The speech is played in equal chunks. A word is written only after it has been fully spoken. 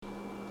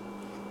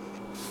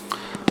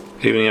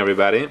Good evening,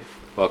 everybody.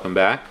 Welcome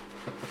back.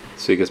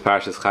 This week is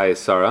Parshas Chayei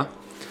Sarah,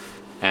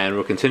 and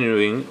we're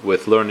continuing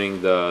with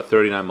learning the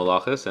 39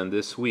 malachas. And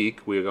this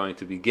week we are going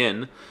to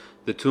begin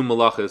the two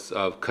malachas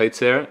of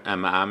Kaitzer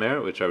and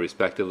Ma'amer, which are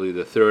respectively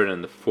the third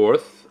and the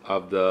fourth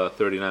of the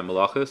 39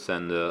 malachas,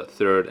 and the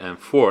third and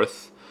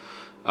fourth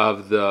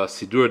of the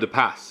Sidur de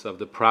Pas, of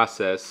the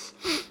process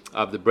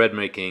of the bread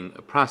making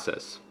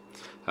process.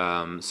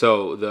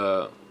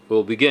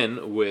 We'll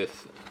begin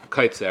with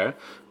Kaitzer,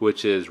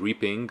 which is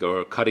reaping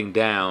or cutting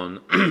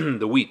down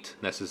the wheat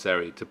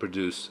necessary to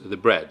produce the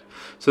bread.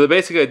 So the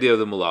basic idea of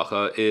the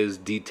malacha is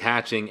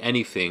detaching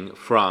anything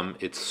from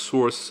its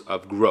source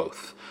of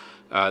growth.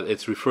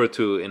 It's referred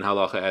to in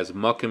halacha as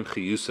makim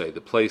chiyusei,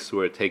 the place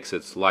where it takes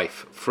its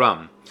life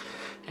from.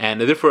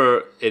 And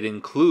therefore it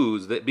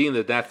includes, being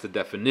that that's the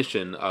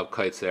definition of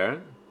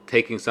Kaitzer,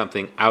 taking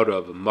something out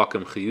of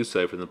makom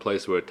chiyusay, from the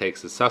place where it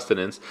takes its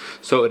sustenance.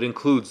 So it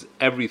includes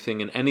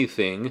everything and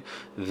anything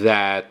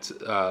that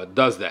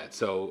does that.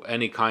 So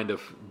any kind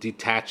of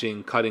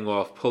detaching, cutting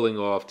off, pulling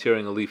off,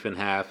 tearing a leaf in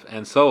half,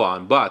 and so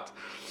on. But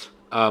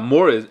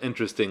more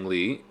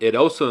interestingly, it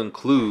also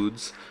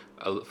includes,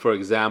 for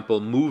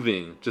example,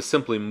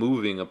 simply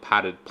moving a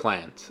potted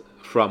plant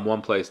from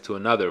one place to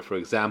another. For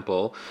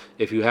example,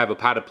 if you have a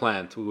potted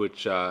plant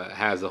which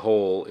has a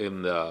hole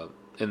in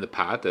the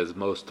pot, as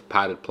most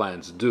potted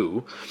plants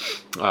do,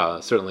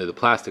 certainly the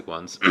plastic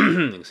ones,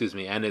 excuse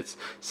me, and it's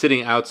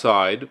sitting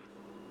outside,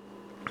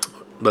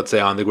 let's say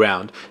on the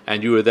ground,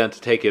 and you were then to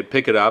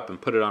pick it up and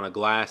put it on a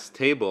glass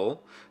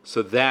table,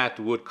 so that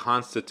would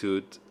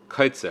constitute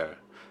kaitzer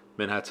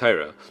min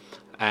hatayra.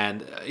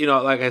 And,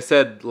 like I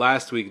said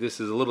last week,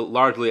 this is a little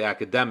largely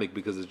academic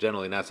because it's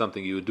generally not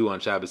something you would do on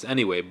Shabbos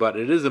anyway, but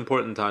it is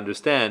important to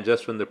understand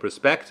just from the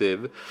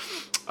perspective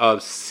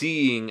of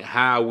seeing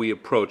how we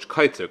approach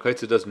kaitzer.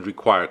 Kaitzer doesn't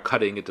require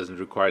cutting, it doesn't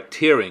require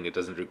tearing, it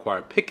doesn't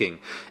require picking.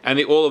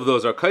 All of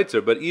those are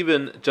kaitzer, but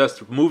even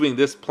just moving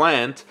this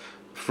plant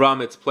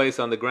from its place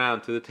on the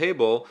ground to the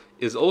table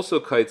is also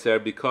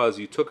kaitzer, because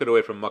you took it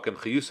away from makom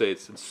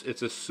chiyusay.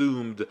 It's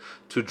assumed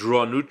to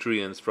draw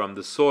nutrients from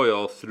the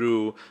soil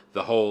through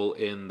the hole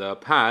in the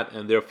pot,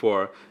 and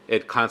therefore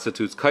it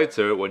constitutes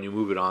kaitzer when you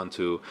move it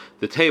onto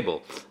the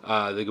table.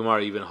 The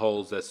Gemara even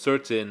holds that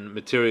certain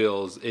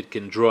materials, it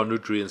can draw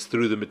nutrients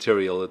through the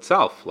material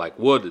itself, like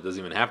wood. It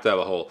doesn't even have to have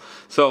a hole.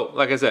 So,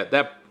 like I said,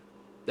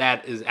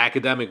 that is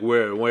academic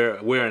where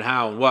and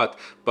how and what,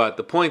 but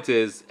the point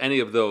is any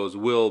of those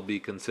will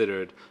be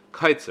considered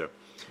kaitzer.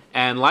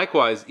 And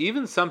likewise,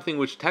 even something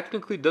which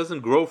technically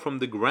doesn't grow from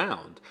the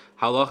ground,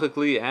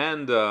 halachically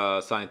and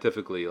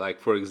scientifically, like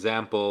for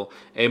example,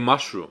 a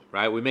mushroom,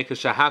 right? We make a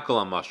shahakal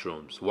on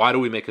mushrooms. Why do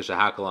we make a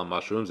shahakal on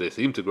mushrooms? They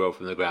seem to grow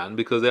from the ground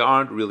because they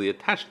aren't really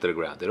attached to the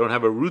ground. They don't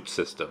have a root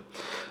system.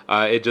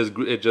 It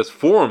just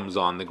forms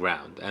on the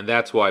ground, and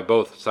that's why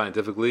both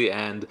scientifically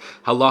and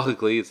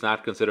halachically it's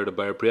not considered a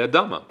bar pri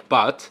adama.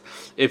 But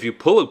if you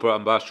pull a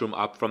mushroom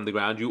up from the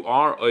ground, you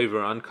are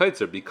over on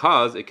kaitzer,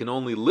 because it can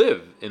only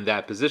live in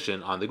that position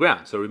on the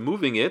ground. So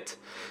removing it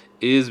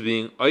is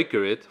being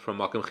oikerit from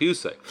makom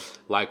chiyusay.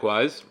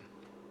 Likewise,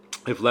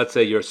 if let's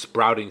say you're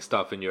sprouting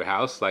stuff in your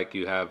house, like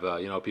you have,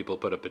 people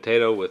put a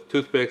potato with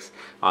toothpicks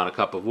on a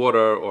cup of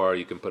water, or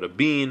you can put a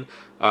bean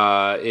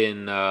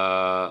on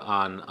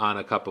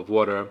a cup of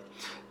water.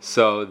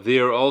 So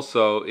there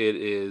also it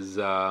is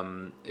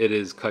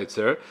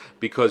kaitzer,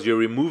 because you're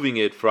removing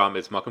it from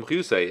its makom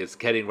chiyusay. It's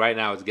getting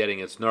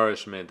its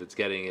nourishment, it's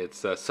getting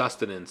its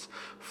sustenance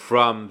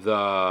from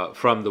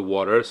the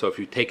water. So if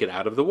you take it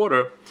out of the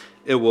water,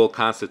 it will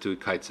constitute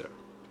kaitzer.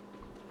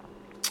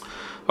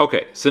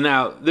 Okay, so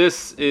now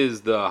this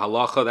is the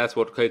halacha, that's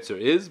what kaitzer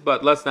is,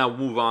 but let's now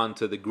move on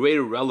to the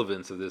greater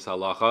relevance of this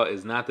halacha.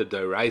 Is not the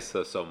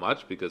deraisa so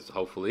much, because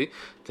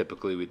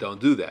typically we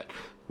don't do that.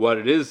 What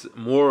it is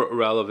more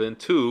relevant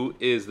to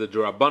is the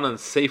D'Rabbanan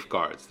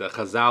safeguards that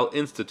Chazal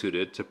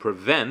instituted to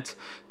prevent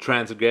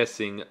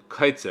transgressing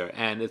kaitzer.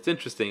 And it's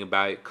interesting,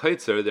 about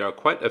kaitzer, there are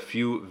quite a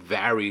few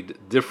varied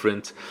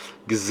different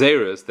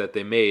gezeras that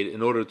they made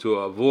in order to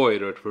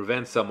avoid or to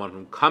prevent someone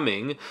from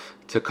coming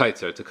to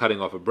kaitzer, to cutting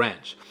off a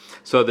branch.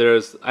 So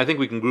I think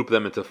we can group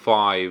them into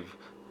 5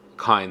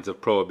 kinds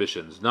of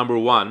prohibitions. Number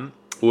 1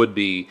 would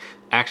be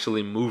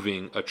actually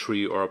moving a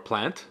tree or a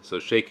plant, so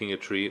shaking a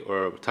tree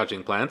or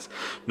touching plants.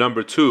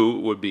 Number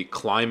 2 would be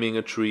climbing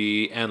a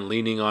tree and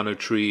leaning on a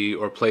tree,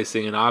 or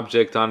placing an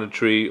object on a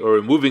tree, or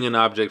removing an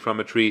object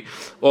from a tree.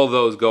 All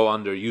those go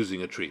under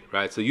using a tree,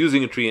 right? So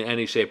using a tree in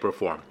any shape or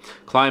form.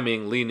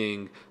 Climbing,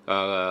 leaning,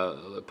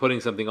 putting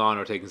something on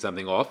or taking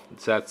something off.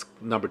 So that's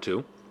number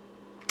 2.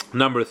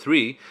 Number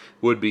 3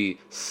 would be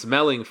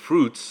smelling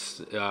fruits,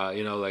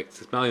 like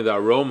smelling the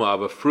aroma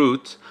of a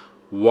fruit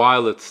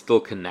while it's still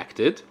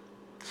connected.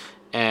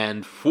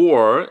 And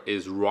 4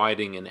 is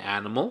riding an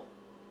animal,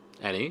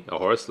 a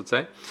horse, let's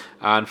say.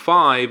 And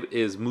 5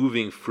 is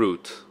moving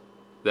fruit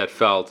that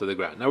fell to the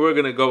ground. Now we're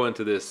going to go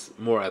into this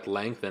more at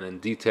length and in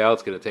detail.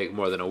 It's going to take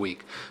more than a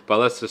week. But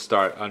let's just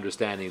start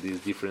understanding these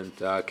different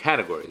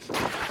categories.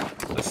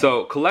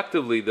 So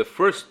collectively, the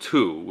first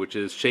two, which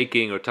is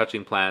shaking or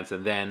touching plants,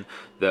 and then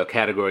the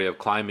category of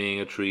climbing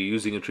a tree,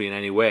 using a tree in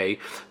any way,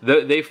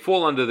 they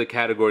fall under the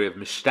category of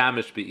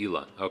mishtamish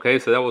be'ilan. Okay,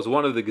 so that was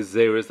one of the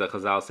gezeres that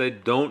Chazal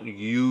said, don't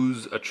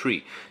use a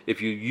tree.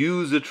 If you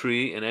use a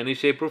tree in any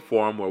shape or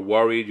form, we're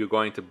worried you're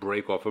going to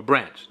break off a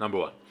branch, number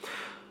one.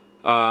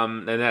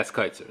 And that's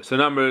kaitzer. So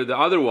the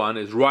other one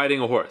is riding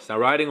a horse. Now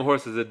riding a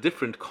horse is a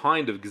different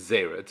kind of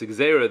gezerah. It's a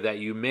gezerah that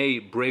you may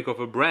break off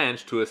a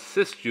branch to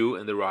assist you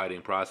in the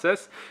riding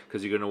process,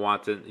 because you're going to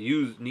want to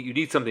you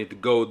need something to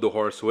goad the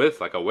horse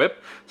with, like a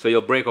whip, so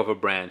you'll break off a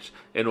branch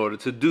in order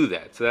to do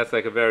that. So that's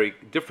like a very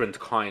different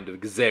kind of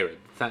gezerah.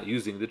 It's not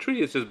using the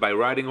tree, it's just by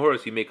riding a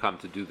horse you may come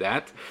to do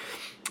that.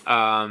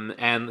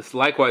 And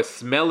likewise,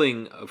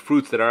 smelling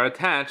fruits that are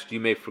attached, you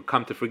may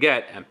come to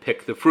forget and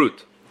pick the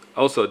fruit.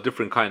 Also a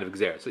different kind of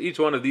gezerah. So each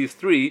one of these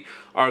three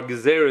are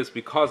gezerahs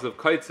because of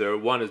kaitzer.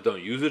 One is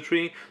don't use a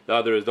tree, the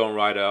other is don't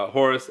ride a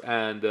horse,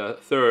 and the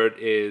third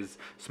is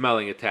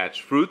smelling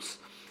attached fruits.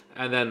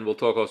 And then we'll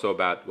talk also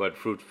about what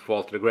fruit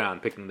fall to the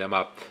ground, picking them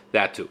up,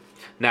 that too.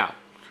 Now,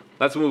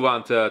 let's move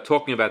on to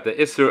talking about the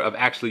isser of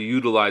actually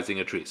utilizing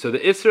a tree. So the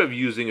isser of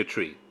using a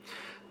tree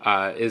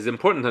is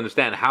important to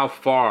understand how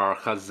far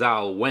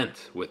Chazal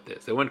went with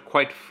this. They went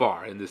quite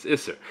far in this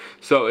isser.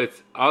 So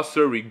it's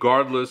asur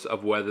regardless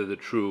of whether the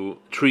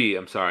tree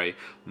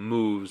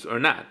moves or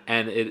not.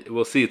 And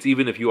we'll see it's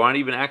even if you aren't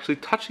even actually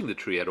touching the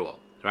tree at all.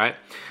 Right?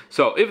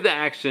 So if the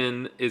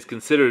action is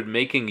considered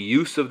making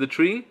use of the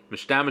tree,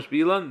 mishtamish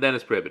bilan, then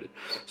it's prohibited.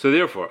 So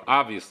therefore,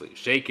 obviously,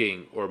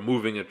 shaking or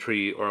moving a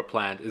tree or a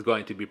plant is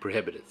going to be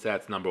prohibited. So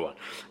that's number one.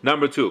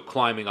 Number two,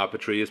 climbing up a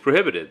tree is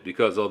prohibited,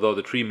 because although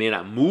the tree may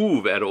not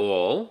move at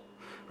all,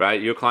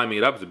 right, you're climbing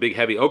it up, it's a big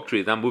heavy oak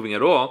tree, it's not moving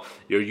at all,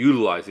 you're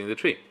utilizing the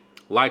tree.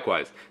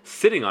 Likewise,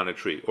 sitting on a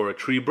tree or a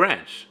tree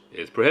branch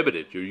is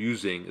prohibited. You're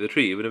using the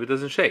tree, even if it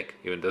doesn't shake,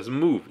 even if it doesn't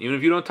move, even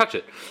if you don't touch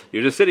it.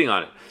 You're just sitting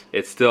on it.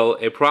 It's still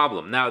a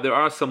problem. Now, there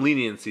are some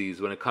leniencies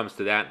when it comes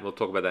to that, and we'll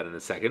talk about that in a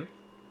second.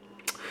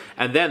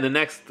 And then the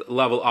next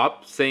level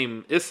up,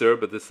 same isser,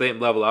 but the same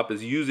level up,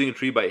 is using a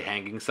tree by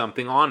hanging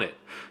something on it.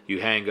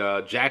 You hang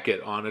a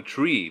jacket on a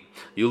tree.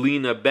 You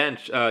lean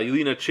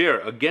a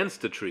chair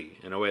against a tree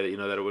in a way that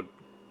that it would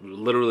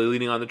literally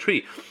leaning on the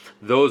tree.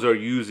 Those are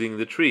using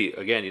the tree.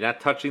 Again, you're not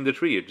touching the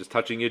tree, you're just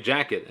touching your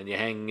jacket and you're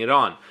hanging it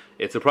on.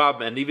 It's a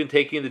problem. And even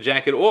taking the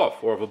jacket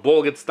off, or if a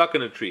ball gets stuck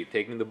in a tree,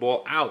 taking the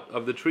ball out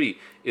of the tree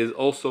is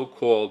also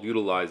called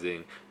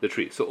utilizing the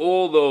tree. So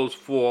all those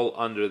fall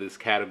under this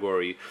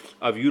category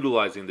of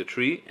utilizing the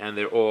tree, and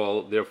they're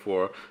all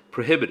therefore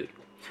prohibited.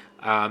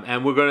 And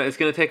it's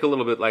going to take a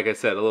little bit, like I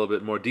said, a little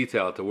bit more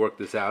detail to work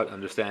this out,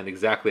 understand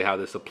exactly how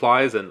this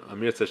applies, and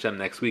Amir Hashem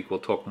next week we'll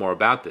talk more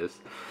about this.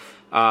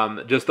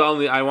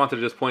 I wanted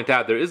to just point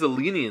out there is a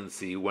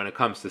leniency when it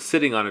comes to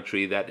sitting on a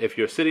tree, that if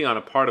you're sitting on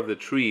a part of the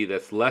tree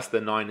that's less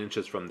than 9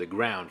 inches from the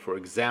ground, for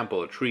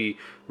example, a tree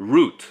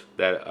root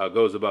that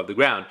goes above the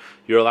ground,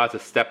 you're allowed to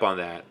step on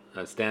that,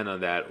 stand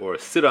on that, or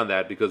sit on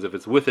that, because if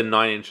it's within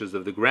 9 inches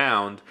of the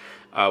ground,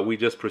 we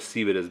just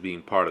perceive it as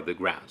being part of the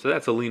ground. So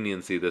that's a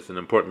leniency, that's an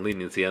important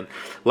leniency. And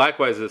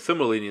likewise, a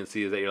similar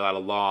leniency is that you're allowed to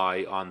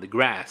lie on the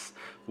grass.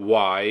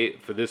 Why?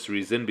 For this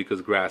reason, because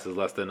grass is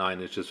less than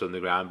 9 inches from the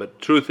ground. But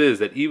the truth is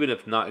that even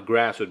if not,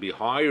 grass would be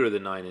higher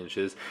than 9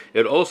 inches,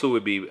 it also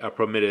would be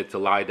permitted to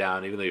lie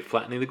down, even though you're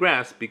flattening the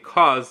grass,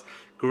 because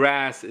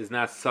grass is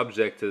not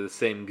subject to the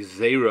same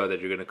gezerah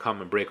that you're going to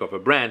come and break off a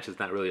branch. It's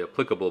not really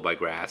applicable by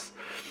grass.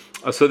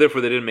 So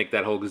therefore, they didn't make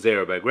that whole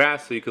gezerah by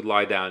grass, so you could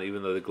lie down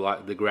even though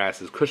the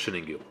grass is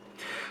cushioning you.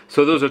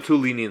 So those are two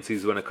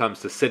leniencies when it comes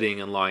to sitting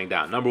and lying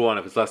down. Number one,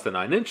 if it's less than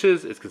 9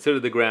 inches, it's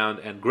considered the ground,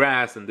 and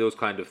grass and those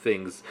kind of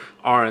things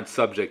aren't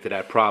subject to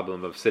that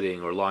problem of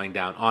sitting or lying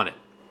down on it.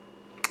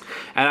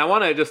 And I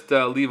want to just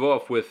leave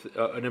off with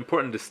an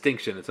important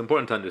distinction. It's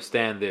important to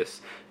understand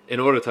this in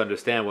order to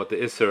understand what the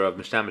isser of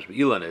mishtamish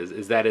be'ilan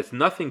is that it's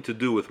nothing to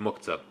do with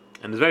muktzah.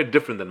 And it's very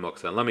different than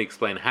muktzah. And let me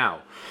explain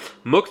how.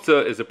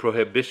 Muktzah is a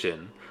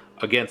prohibition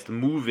against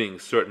moving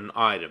certain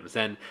items.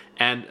 And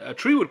a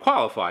tree would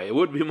qualify. It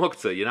would be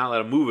muktzah. You're not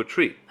allowed to move a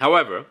tree.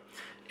 However,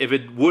 if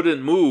it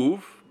wouldn't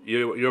move,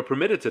 you're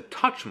permitted to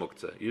touch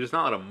muktzah. You're just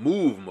not allowed to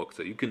move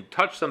muktzah. You can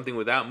touch something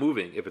without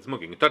moving if it's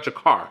muktzah. You can touch a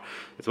car.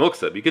 It's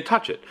muktzah, but you can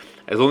touch it.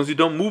 As long as you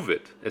don't move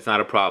it, it's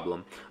not a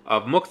problem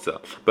of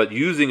muktzah. But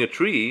using a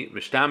tree,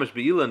 mishtamish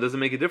be'ilan, doesn't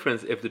make a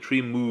difference if the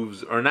tree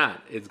moves or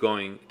not. It's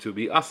going to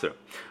be asr.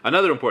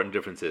 Another important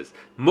difference is,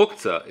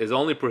 muktzah is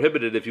only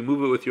prohibited if you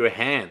move it with your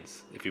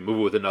hands. If you move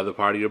it with another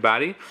part of your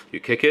body, you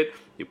kick it,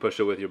 you push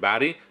it with your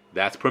body,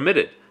 that's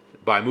permitted.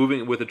 By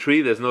moving with a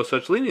tree, there's no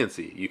such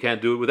leniency. You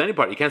can't do it with any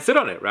part. You can't sit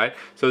on it, right?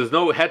 So there's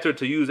no heter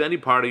to use any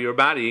part of your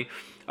body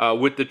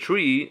with the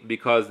tree,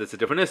 because it's a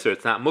different isser.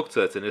 It's not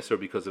muktzah, it's an isser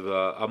because of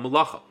a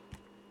mulacha.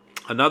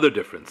 Another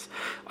difference.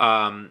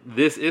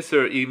 This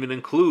Isser even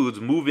includes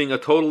moving a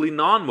totally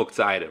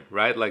non-muktzah item,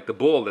 right? Like the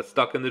ball that's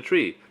stuck in the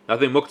tree.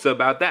 Nothing muktzah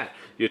about that.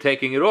 You're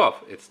taking it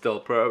off. It's still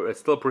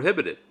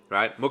prohibited,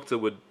 right? Muktzah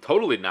would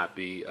totally not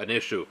be an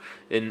issue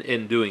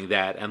in doing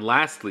that. And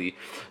lastly,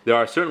 there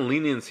are certain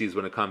leniencies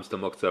when it comes to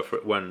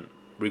muktzah when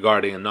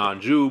regarding a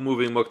non-Jew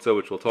moving muktzah,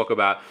 which we'll talk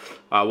about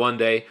one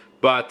day.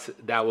 But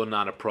that will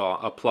not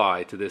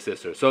apply to this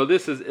Isser. So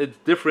it's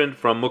different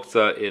from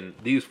muktzah in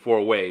these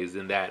four ways,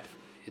 in that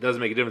it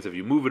doesn't make a difference if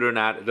you move it or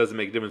not. It doesn't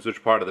make a difference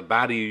which part of the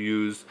body you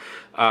use.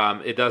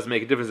 It does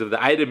make a difference if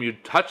the item you're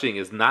touching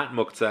is not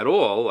muktzah at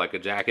all, like a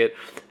jacket.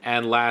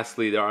 And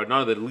lastly, there are none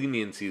of the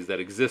leniencies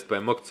that exist by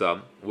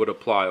muktzah would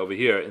apply over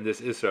here in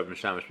this Isra of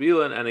Mishamash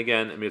B'ilan. And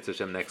again, Mitzvah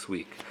Hashem next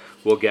week,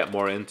 we'll get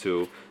more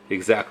into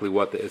exactly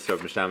what the Isra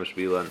of Mishamash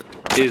B'ilan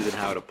is and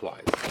how it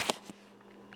applies.